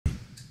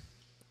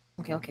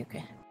Okay.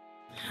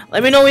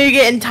 Let me know when you're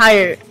getting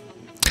tired.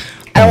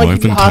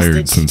 I've been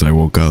tired since I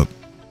woke up.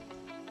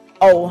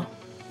 Oh.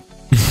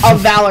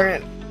 Of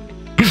Valorant.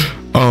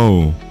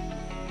 Oh.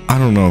 I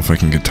don't know if I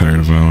can get tired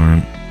of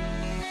Valorant.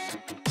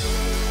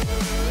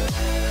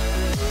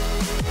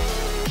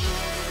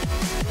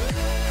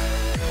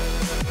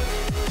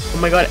 Oh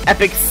my god,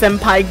 epic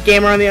senpai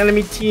gamer on the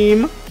enemy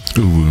team.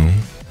 Ooh.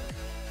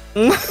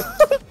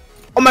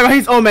 Oh my god,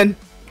 he's Omen.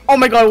 Oh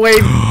my god,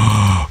 wait.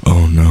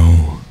 Oh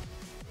no.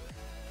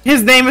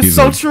 His name is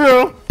so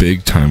true.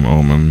 Big time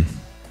Omen.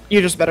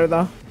 You're just better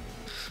though.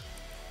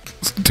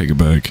 Let's take it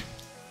back.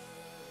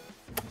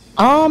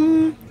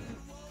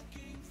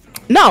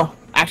 No,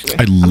 actually.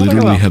 I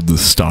literally have the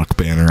stock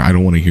banner. I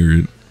don't want to hear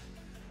it.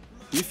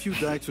 If you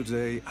die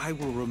today, I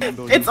will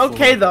remember. It's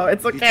okay though.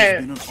 It's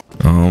okay.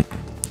 Oh.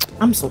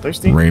 I'm so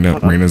thirsty.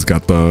 Reina's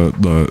got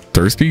the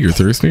thirsty. You're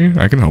thirsty?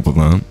 I can help with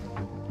that.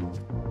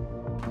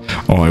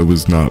 Oh, I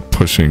was not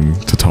pushing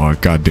to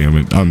talk. God damn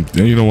it.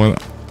 You know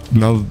what?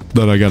 Now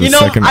that I got a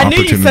second opportunity. I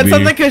knew you said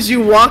something because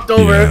you walked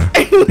over.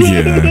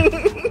 Yeah.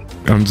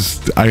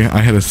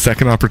 I had a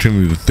second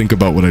opportunity to think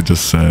about what I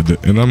just said,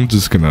 and I'm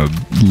just gonna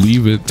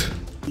leave it.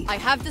 I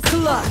have the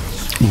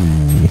clutch.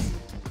 Ooh.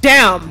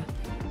 Damn.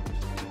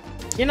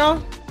 You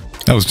know?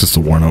 That was just a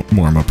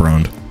warm up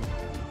round.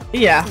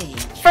 Yeah.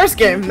 First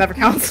game never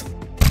counts.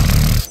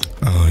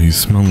 Oh, you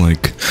smell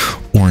like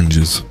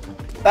oranges.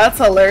 That's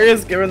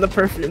hilarious given the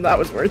perfume that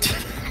was wearing.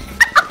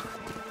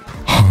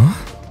 Huh?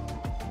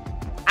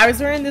 I was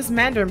wearing this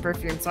Mandarin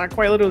perfume, so I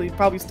quite literally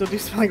probably still do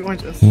smell like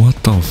oranges. What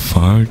the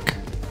fuck?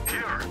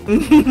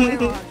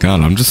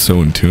 God, I'm just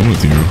so in tune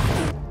with you.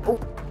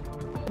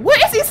 What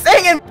is he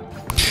saying?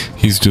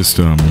 He's just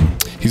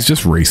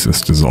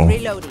racist is all.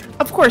 Reloading.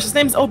 Of course, his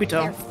name's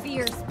Obito. Their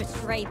fears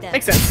betrayed them.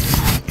 Makes sense.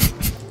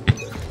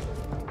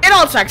 It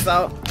all checks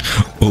out.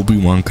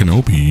 Obi-Wan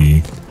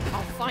Kenobi.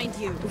 I'll find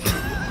you.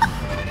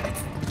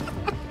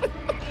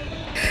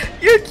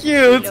 You're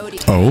cute. Reloading.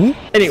 Oh?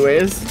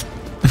 Anyways.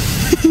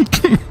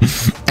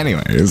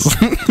 Anyways.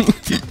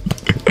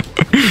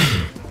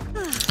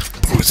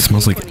 Bro, it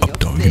smells like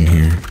Updog in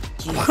here.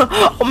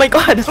 Oh my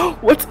god.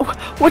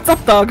 What's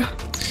up, dog?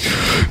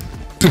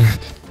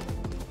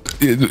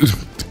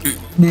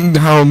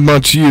 How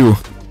much you?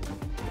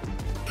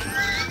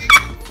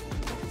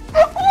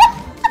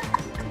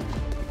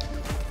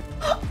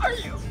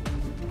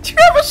 Do you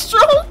have a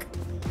stroke?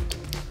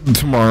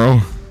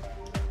 Tomorrow.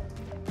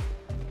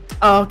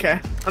 Oh, okay.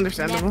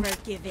 Understandable. Never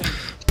give in.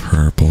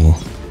 Purple.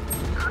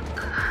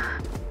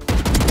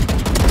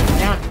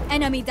 Yeah.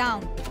 Enemy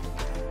down.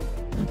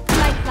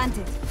 Light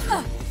planted.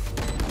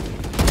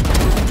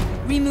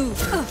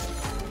 Remove.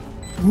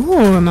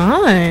 Ooh,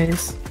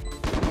 nice.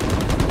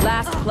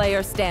 Last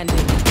player standing.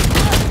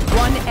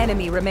 One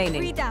enemy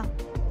remaining. Three down.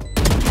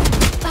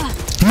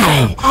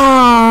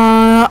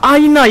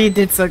 You know you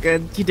did so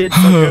good. You did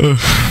so good.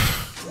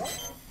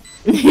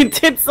 You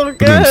did so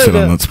good. Look at him sit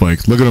on that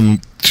spike. Look at him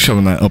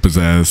shoving that up his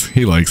ass.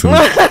 He likes it.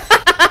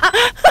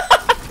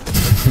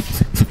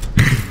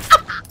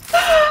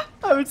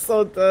 I'm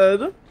so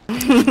dead.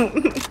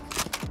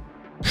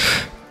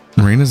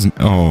 Reina's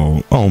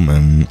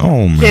Omen.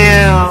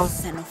 Damn.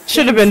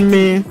 Should have been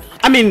me.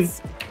 I mean,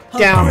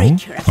 damn.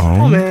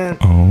 Oh man.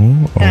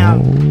 Oh.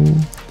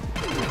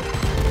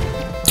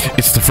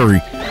 It's the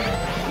furry.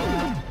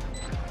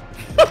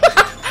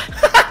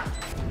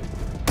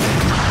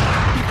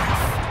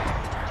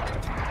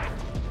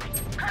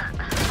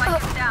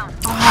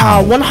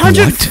 Wow,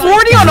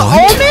 140 on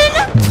Omen?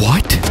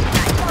 What?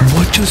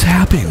 What just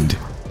happened?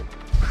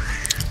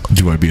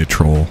 Do I be a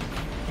troll?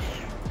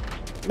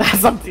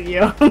 That's up to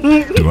you.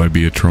 Do I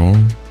be a troll?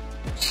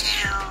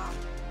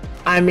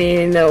 I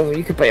mean, no,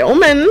 you could play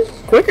Omen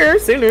quicker,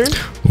 sooner.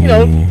 You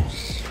know.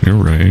 You're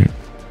right.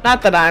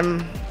 Not that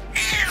I'm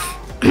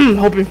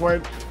hoping for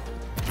it.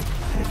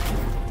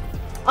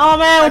 Oh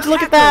man, would you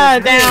look at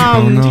that?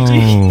 Damn. Oh no.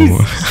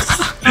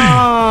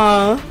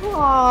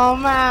 Oh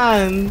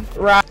man.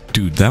 Right.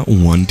 Dude, that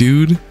one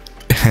dude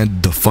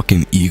had the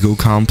fucking ego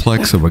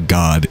complex of a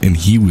god, and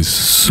he was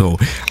so...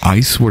 I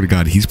swear to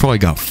God, he's probably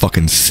got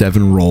fucking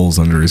 7 rolls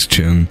under his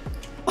chin.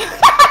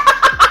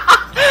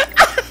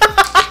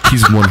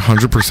 He's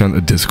 100%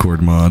 a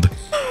Discord mod.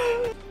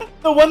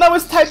 The one that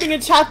was typing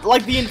in chat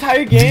like the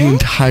entire game? The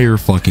entire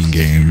fucking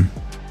game.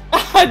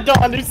 I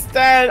don't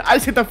understand. I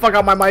just hit the fuck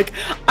out my mic.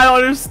 I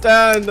don't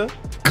understand.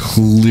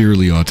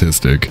 Clearly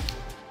autistic.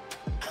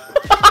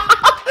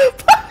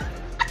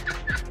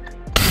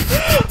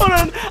 Hold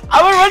on.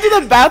 I'm gonna run to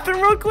the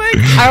bathroom real quick.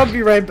 I'll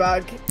be right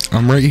back.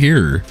 I'm right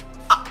here.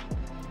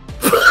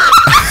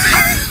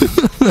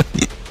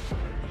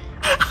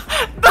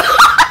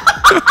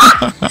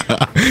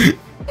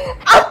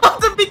 I'm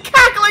about to be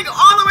cackling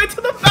all the way to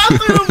the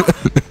bathroom.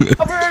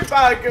 I'll be right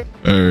back.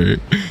 Alright.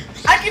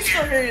 I can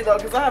still hear you though,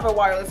 because I have a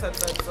wireless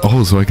headset. So.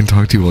 Oh, so I can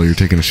talk to you while you're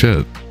taking a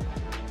shit.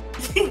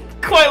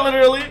 Quite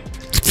literally.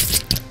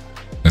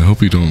 I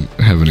hope you don't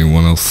have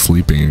anyone else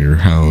sleeping in your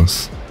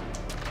house.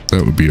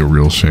 That would be a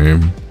real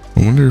shame.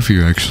 I wonder if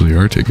you actually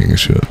are taking a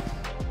shit.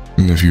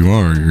 And if you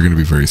are, you're gonna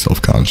be very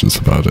self-conscious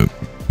about it.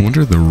 I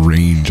wonder the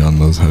range on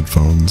those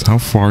headphones. How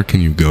far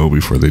can you go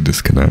before they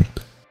disconnect?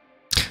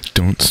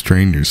 Don't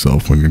strain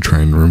yourself when you're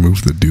trying to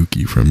remove the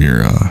dookie from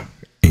your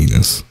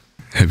anus.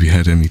 Have you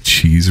had any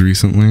cheese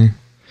recently?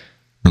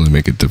 Really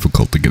make it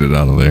difficult to get it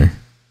out of there.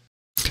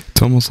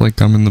 It's almost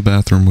like I'm in the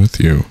bathroom with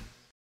you.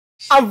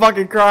 I'm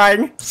fucking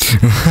crying.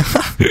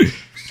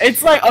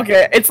 It's like,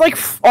 okay, it's like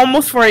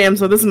almost 4 a.m.,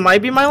 so this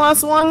might be my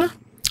last one.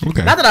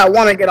 Okay. Not that I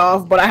want to get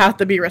off, but I have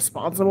to be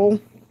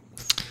responsible.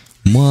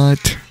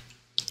 What?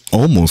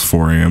 Almost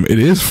 4 a.m. It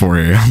is 4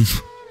 a.m.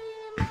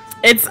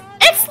 It's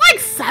like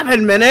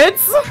 7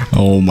 minutes.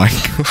 Oh my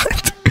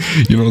god.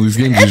 You know, these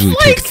games usually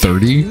like, take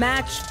 30.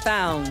 Match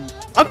found.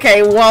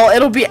 Okay, well,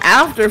 it'll be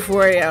after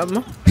 4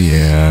 a.m.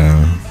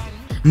 Yeah.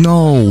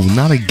 No,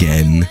 not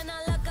again.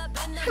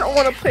 I don't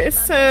want to play a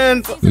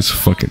Sims. This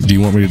fucking... Do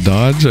you want me to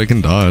dodge? I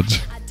can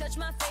dodge.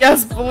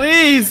 Yes,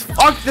 please.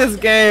 Fuck this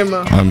game.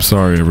 I'm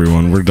sorry,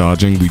 everyone. We're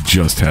dodging. We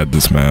just had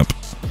this map.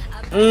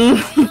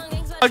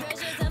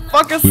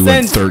 Fuck a We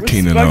went Sims.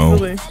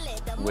 13-0.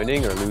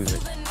 Winning or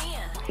losing?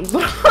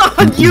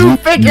 You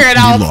figure it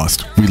out.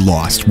 We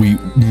lost. We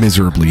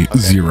miserably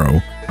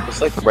 0.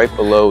 It's like right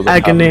below the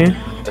Agony.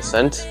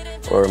 Ascent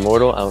or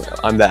Immortal.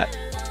 I'm that.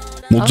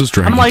 We'll just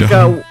drag I'm it like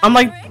down.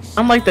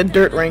 I'm like the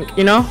dirt rink,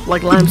 you know,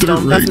 like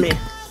limestone. That's me.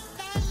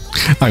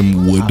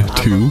 I'm wood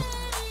too.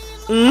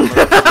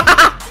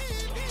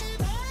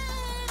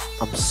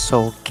 I'm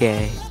so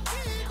gay.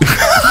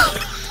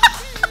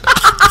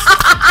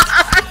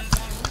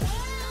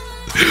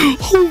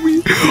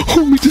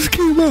 Homie just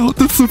came out.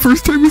 That's the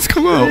first time he's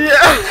come out.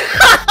 Yeah.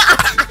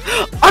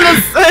 On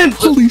a Sims.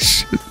 Holy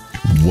shit.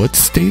 What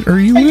state are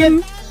you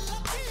in?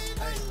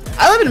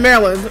 I live in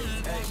Maryland.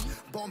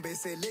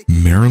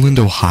 Maryland,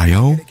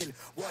 Ohio?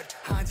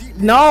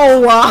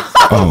 No.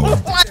 Oh.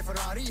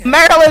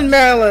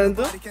 Maryland.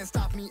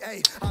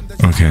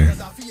 Okay.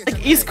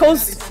 Like East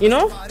Coast, you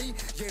know?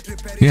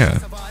 Yeah.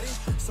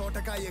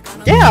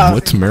 Yeah.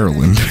 What's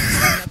Maryland?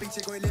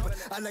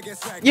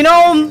 You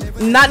know,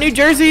 not New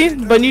Jersey,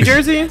 but New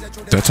Jersey.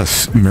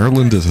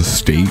 Maryland is a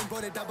state.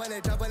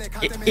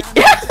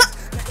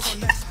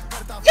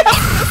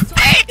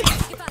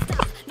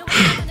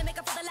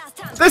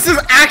 This is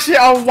actually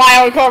a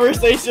wild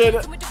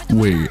conversation.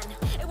 Wait.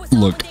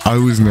 Look, I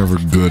was never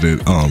good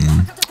at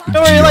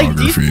Like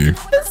geography.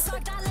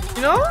 DC,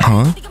 you know?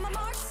 Huh?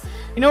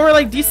 You know where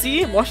like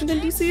DC, Washington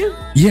DC?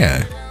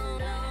 Yeah.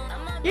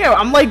 Yeah,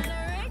 I'm like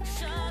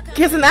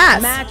kissing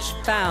ass. Match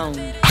found.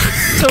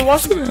 So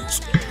Washington.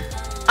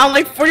 I'm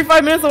like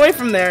 45 minutes away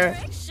from there.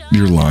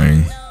 You're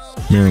lying.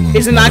 Maryland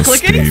Is it not a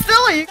clicking? state. It's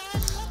silly.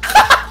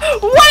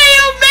 What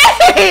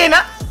do you mean?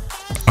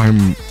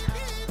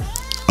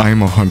 I'm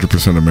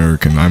 100%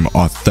 American. I'm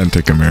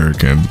authentic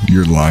American.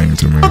 You're lying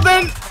to me. Well,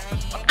 then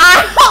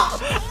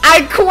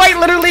I quite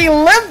literally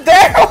lived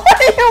there.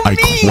 What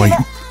do you mean?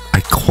 I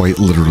quite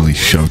literally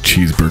shove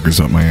cheeseburgers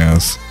up my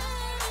ass.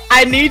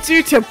 I need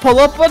you to pull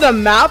up on a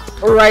map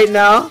right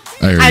now.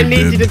 I I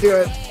need did. you to do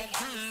it.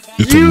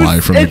 It's a lie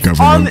from the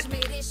government.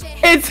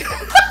 It's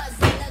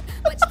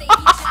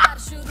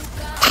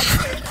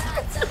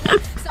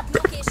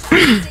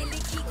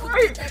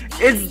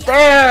it's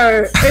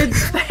there.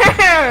 It's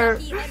there.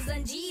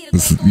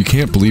 You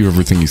can't believe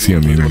everything you see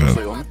on the internet.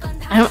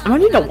 I don't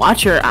need to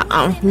watch her.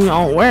 You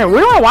know where do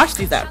I watch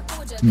these at?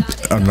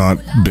 I'm not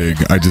big.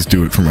 I just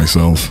do it for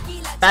myself.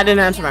 That didn't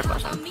answer my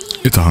question.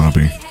 It's a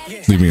hobby.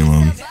 Leave me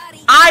alone.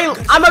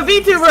 I'm a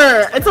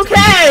VTuber. It's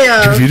okay.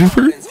 You're a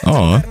VTuber?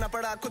 Aw.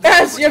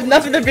 Yes, you have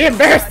nothing to be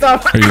embarrassed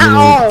of Are at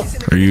all.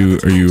 you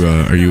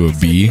a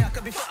bee?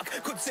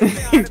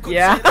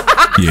 Yeah.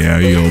 Yeah,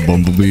 you a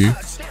bumblebee?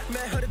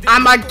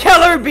 I'm a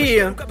killer bee.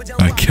 A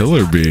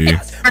killer bee.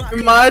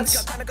 Pretty much.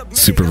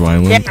 Super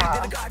violent.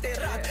 Yeah.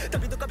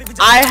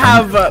 I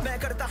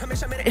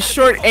have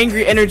short,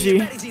 angry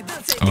energy.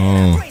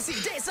 Oh,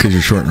 because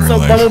you're short in real So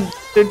life.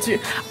 Bumblebee too.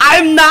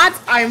 I'm not.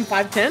 I am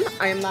 5'10".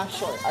 I am not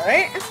short. All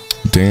right.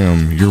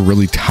 Damn, you're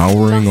really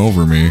towering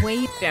over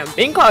me. Damn,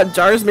 being called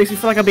Jars makes me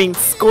feel like I'm being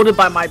scolded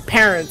by my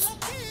parents.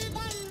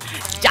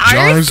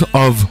 Jars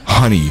of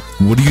honey.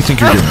 What do you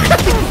think you're doing?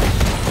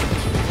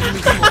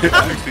 It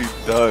actually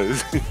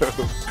does.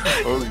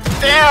 Holy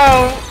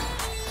Damn.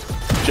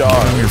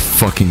 jar. Your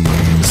fucking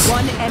names.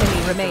 One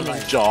enemy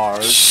remaining.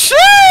 Jars. Shit.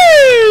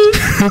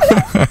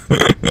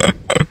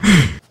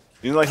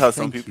 You know like how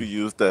some people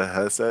use the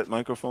headset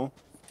microphone?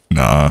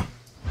 Nah.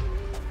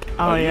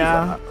 Oh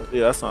yeah.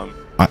 Yeah, that's something.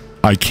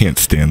 I can't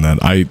stand that.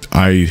 I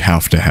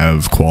have to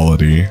have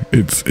quality.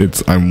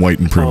 I'm white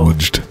and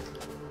privileged.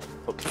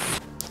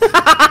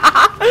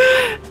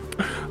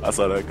 I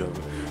saw that coming.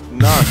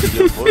 Nah, 'cause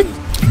your voice.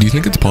 Do you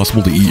think it's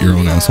possible to eat your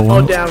own asshole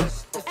Oh out? damn.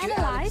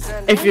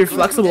 If you're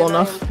flexible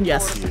enough,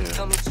 yes.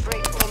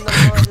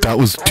 That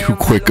was too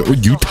quick.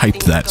 You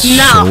typed that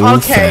No, so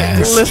okay.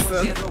 fast.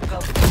 Listen.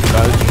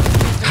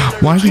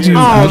 Why did you?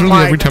 Oh Literally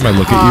my every time I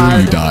look at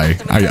you, you die.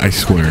 I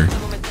swear.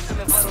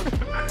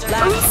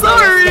 I'm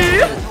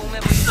sorry.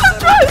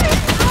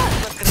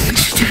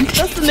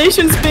 That's the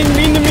nation's being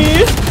mean to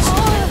me.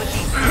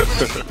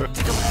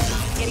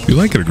 You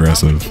like it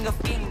aggressive.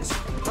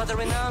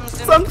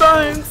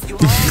 Sometimes.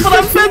 But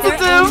I'm sensitive.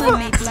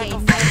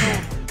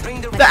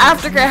 The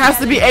aftercare has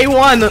to be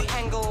A1.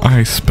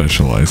 I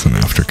specialize in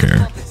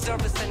aftercare.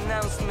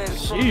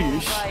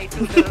 Sheesh.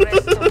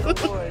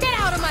 Get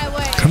out of my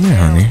way. Come here,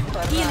 honey.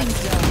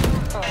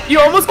 You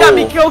almost got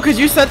me killed because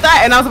you said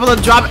that and I was about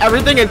to drop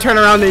everything and turn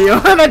around to you.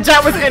 And the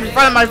jet was in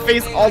front of my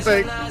face all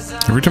day.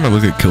 Every time I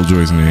look at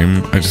Killjoy's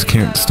name, I just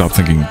can't stop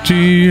thinking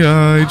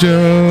G.I.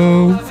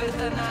 Joe.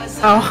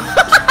 Oh.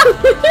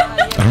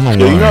 I don't know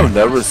Yeah, you why. know,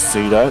 never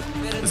see that.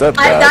 Is that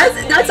bad?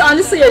 That's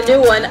honestly a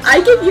new one.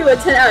 I give you a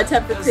 10 out of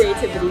 10 for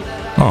creativity.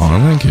 Oh,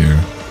 thank you.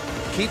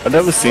 I've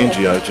never seen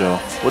G.I. Joe.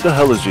 What the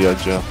hell is G.I.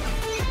 Joe?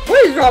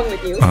 What is wrong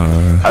with you?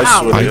 I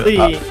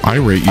swear. I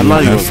rate I'm you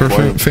not even for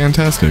playing.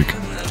 fantastic.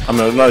 I'm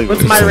not even.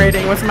 What's my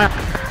rating? What's my...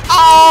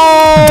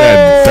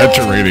 Dead. That's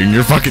your rating.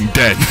 You're fucking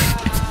dead.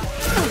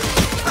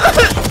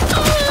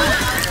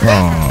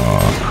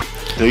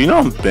 Aww. Dude, you know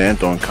I'm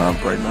banned on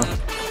comp right now.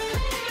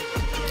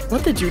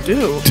 What did you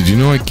do? Did you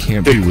know I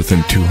can't be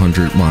within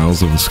 200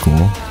 miles of a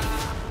school?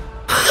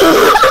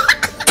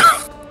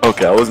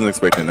 Okay, I wasn't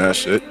expecting that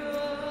shit.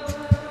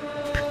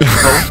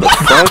 What the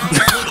fuck?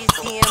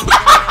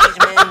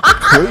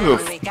 What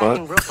the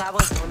fuck?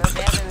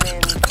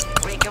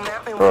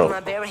 Bro.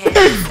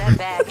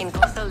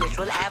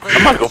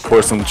 I'm gonna go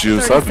pour some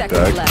juice. I'll be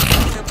back.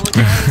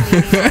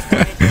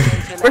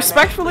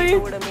 Respectfully,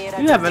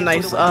 you have a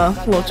nice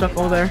little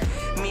chuckle there.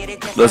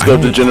 Let's go,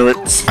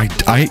 degenerates.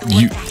 I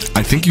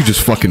think you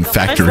just fucking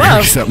factory love.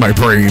 reset my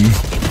brain.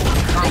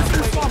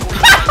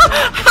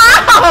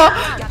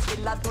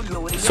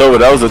 So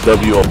that was a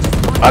W.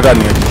 I got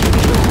near.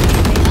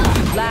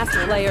 Last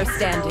player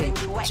standing.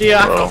 Gee,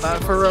 I felt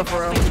that for real,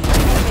 for real.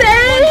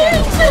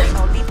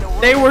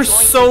 They were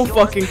so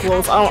fucking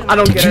close. I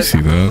don't Did get you it.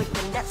 see that?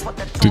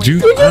 Did you?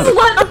 You just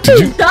let Did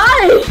me you-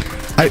 die!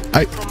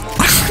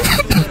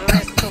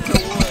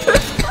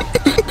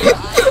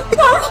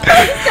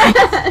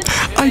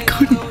 I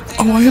couldn't.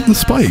 Oh, I had the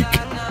spike.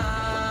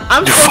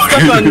 I'm so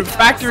stuck on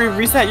factory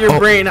reset your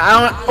brain.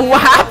 I don't.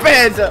 What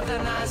happened?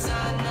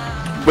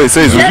 Wait,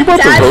 Sage, were you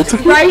about to vote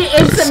That's to right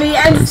into me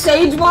and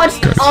Sage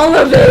watched all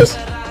of it.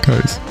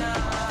 Guys.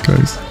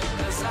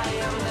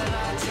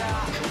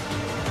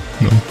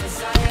 No.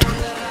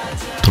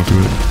 Don't do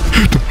it.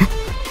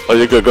 Oh,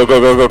 you're good.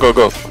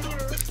 Go.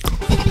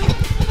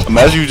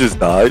 Imagine you just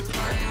died.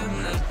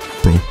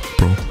 Bro.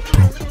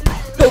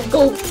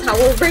 Go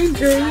Power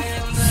Rangers.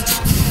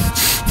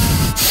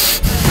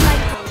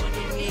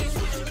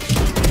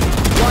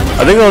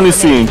 I think I only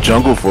seen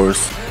Jungle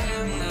Force.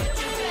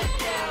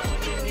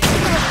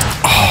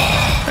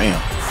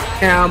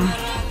 Damn.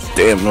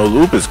 Damn, no,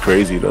 Loop is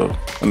crazy though.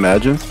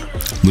 Imagine.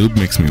 Lube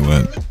makes me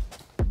wet.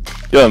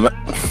 Yeah,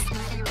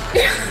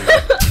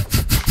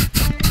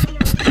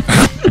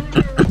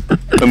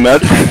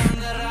 imagine.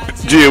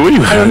 Gee, what do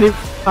you I don't have? even know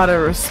how to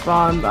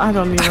respond. I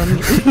don't even.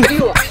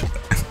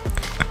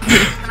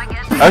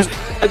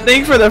 I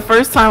think for the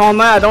first time all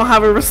night, I don't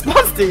have a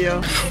response to you.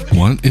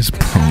 What is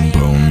prone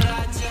boned?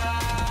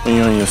 When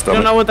you're on your You stomach.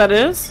 don't know what that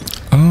is?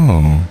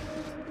 Oh.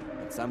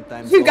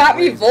 You got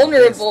me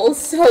vulnerable,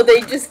 so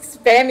they just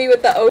spam me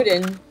with the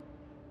Odin.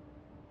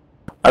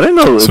 I didn't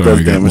know it Sorry, does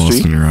I got damage lost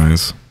to in you. your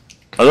eyes.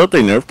 I thought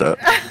they nerfed that.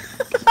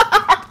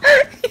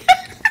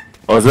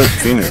 Oh, is that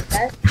Phoenix?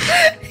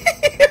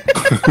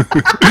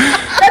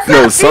 That's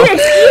No, not so-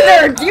 Phoenix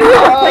either! Do you like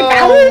Oh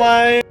Alan?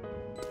 my.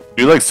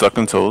 You like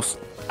sucking toes?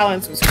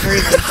 Balance was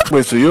crazy.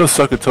 Wait, so you'll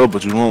suck a toe,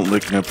 but you won't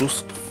lick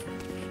nipples?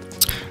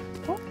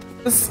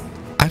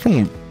 I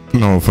don't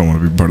know if I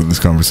want to be part of this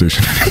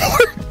conversation anymore.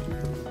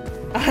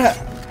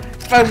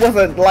 If I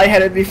wasn't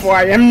lightheaded before,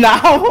 I am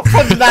now.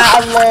 I'm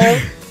that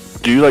alone.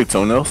 Do you like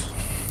toenails?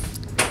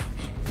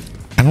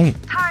 I don't.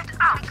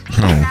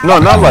 No,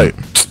 not like.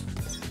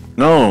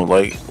 No,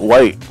 like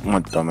white. My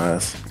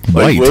dumbass.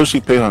 Like, White? what does she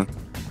pay on?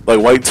 Like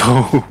white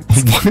toe.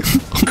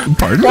 What?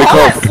 Pardon?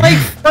 What? Like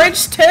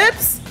French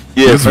tips? What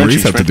Yeah, does Frenchies.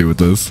 race have to do with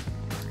this?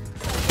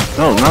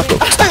 No, not the.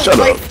 Shut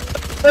Like up.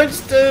 French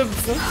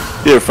tips.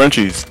 Yeah,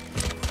 Frenchies.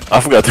 I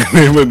forgot the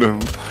name of them.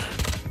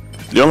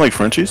 You don't like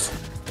Frenchies?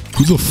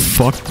 Who the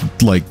fuck,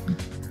 like,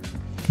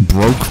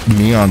 broke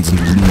Neon's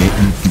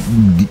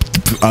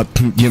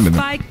Yemen?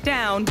 Spike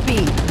down B.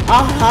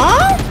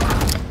 Uh-huh.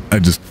 I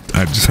just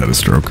had a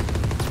stroke.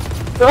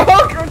 Bro,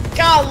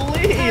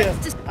 golly.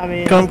 I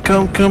mean, Come.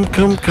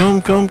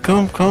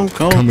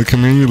 I'm a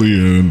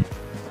chameleon.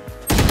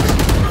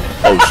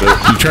 Oh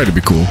shit. You tried to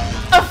be cool.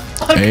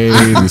 Hey,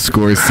 the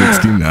score is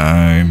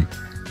 69.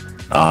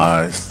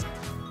 Nice.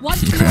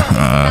 What's more?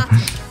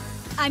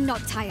 I'm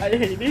not I tired.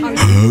 hate you.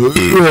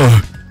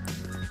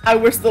 I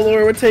wish the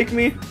Lord would take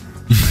me.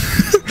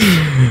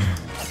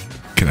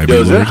 Can I be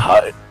Yo, is it Lord?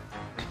 hot?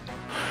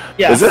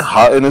 Yeah. Is it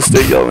hot in the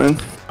state y'all in?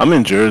 I'm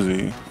in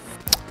Jersey.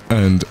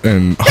 And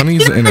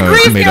Honey's in a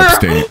degrees made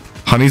up here. state.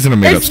 Honey's in a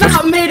made up It's state.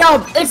 not made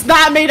up. It's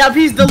not made up.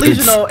 He's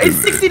delusional. It's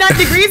 69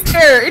 degrees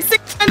here. It's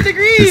 69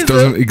 degrees. This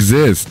doesn't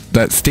exist.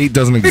 That state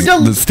doesn't exist.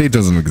 del- The state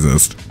doesn't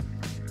exist.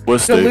 What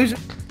state? Delusion.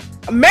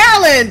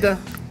 Maryland.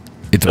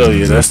 It doesn't Oh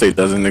yeah, that exist. state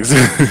doesn't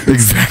exist.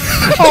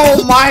 Exactly.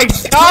 Oh my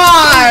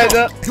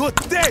god! You're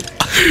dead.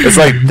 It's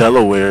like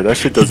Delaware. That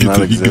shit does not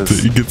He gets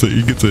exist. it. He gets it.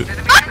 He gets it.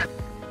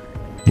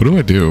 What do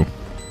I do?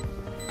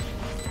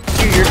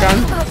 You're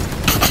done.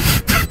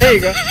 There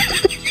you go.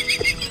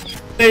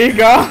 There you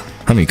go.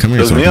 Honey, come here.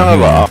 Does So I me can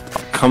have hear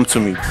a come to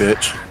me,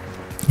 bitch?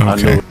 you. I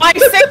Okay. know. My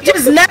sage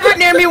is never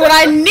near me when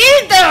I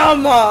need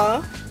them!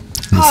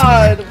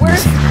 God,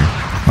 where's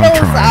I'm those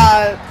trying.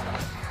 at?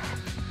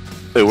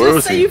 Hey, where Just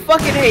was say he? you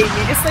fucking hate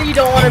me. Just say you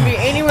don't want to be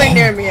anywhere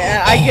near me.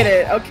 I get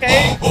it,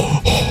 okay?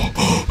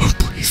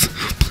 Please,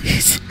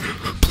 please,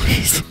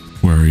 please.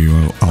 Where are you?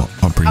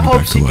 I'll bring I you hope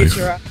back to she gets life.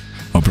 your ass.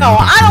 I'll bring No, you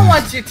back I to don't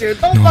life. want you to.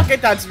 Don't No. fucking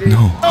touch me. No,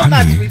 Don't touch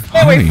honey, me.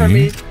 Stay away from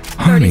me.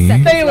 Honey,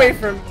 Stay away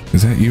from me.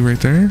 is that you right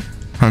there,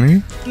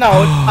 honey? No,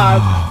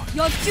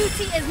 Your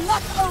duty is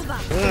not over.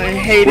 I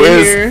hate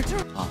Where's- it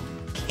here.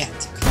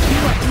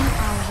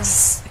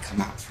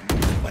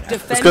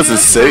 It's because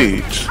it's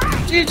Sage.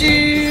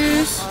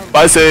 GG's.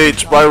 Bye,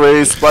 Sage. Bye,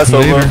 Race. Bye,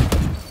 Sova. Later.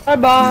 Bye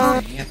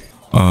bye.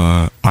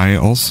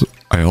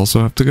 I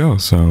also have to go,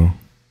 so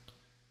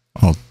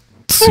I'll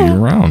see you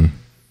around.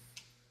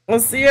 We'll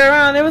see you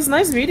around. It was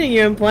nice meeting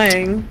you and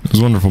playing. It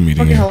was wonderful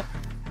meeting Okay, you. hell-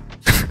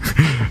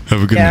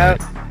 Have a good yeah.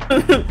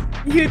 night.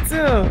 You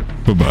too.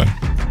 Bye bye.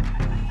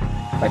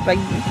 Bye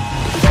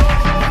bye.